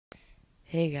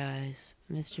Hey guys,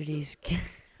 Mr. D's.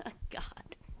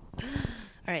 God.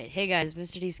 Alright, hey guys,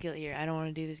 Mr. D Skill here. I don't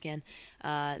want to do this again.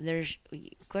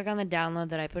 Click on the download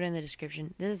that I put in the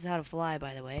description. This is how to fly,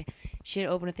 by the way. Should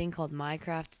open a thing called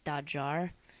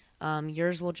Minecraft.jar.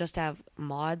 Yours will just have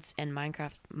mods and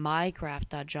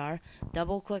Minecraft.jar.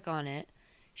 Double click on it.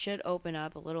 Should open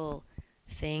up a little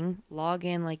thing. Log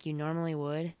in like you normally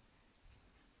would.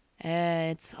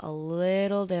 It's a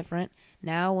little different.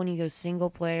 Now when you go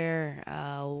single player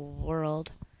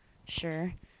world,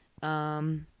 sure.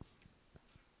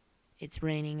 It's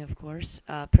raining, of course.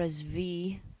 Press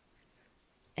V,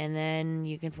 and then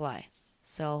you can fly.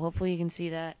 So hopefully you can see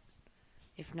that.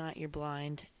 If not, you're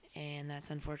blind, and that's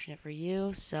unfortunate for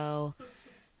you. So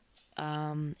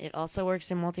it also works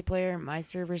in multiplayer. My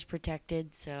server's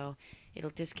protected, so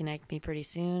it'll disconnect me pretty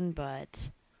soon,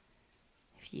 but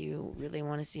if you really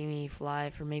want to see me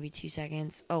fly for maybe 2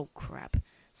 seconds. Oh, crap.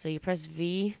 So you press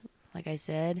V, like I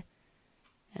said,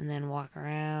 and then walk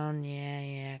around.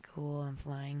 Yeah, cool. I'm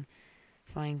flying.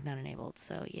 Flying's not enabled,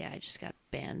 so yeah, I just got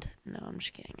banned. No, I'm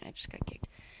just kidding. I just got kicked.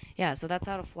 Yeah, so that's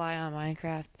how to fly on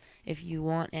Minecraft. If you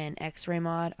want an X-ray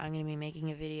mod, I'm going to be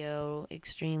making a video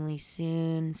extremely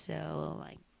soon, so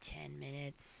like 10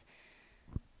 minutes.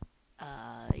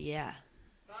 Yeah.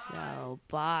 Bye. So,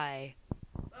 bye.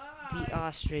 The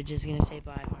ostrich is going to say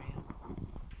bye for you.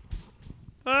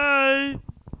 Bye!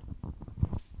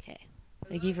 Okay.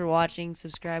 Thank you for watching.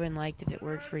 Subscribe and like if it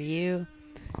worked for you.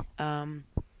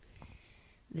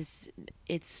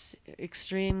 It's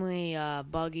extremely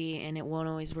buggy and it won't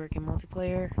always work in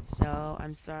multiplayer, so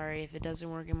I'm sorry if it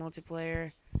doesn't work in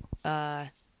multiplayer.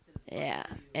 Yeah,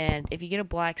 and if you get a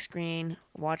black screen,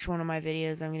 watch one of my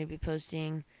videos I'm going to be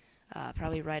posting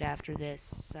probably right after this,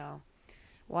 so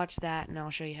watch that and I'll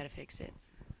show you how to fix it.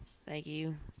 Thank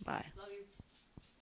you. Bye.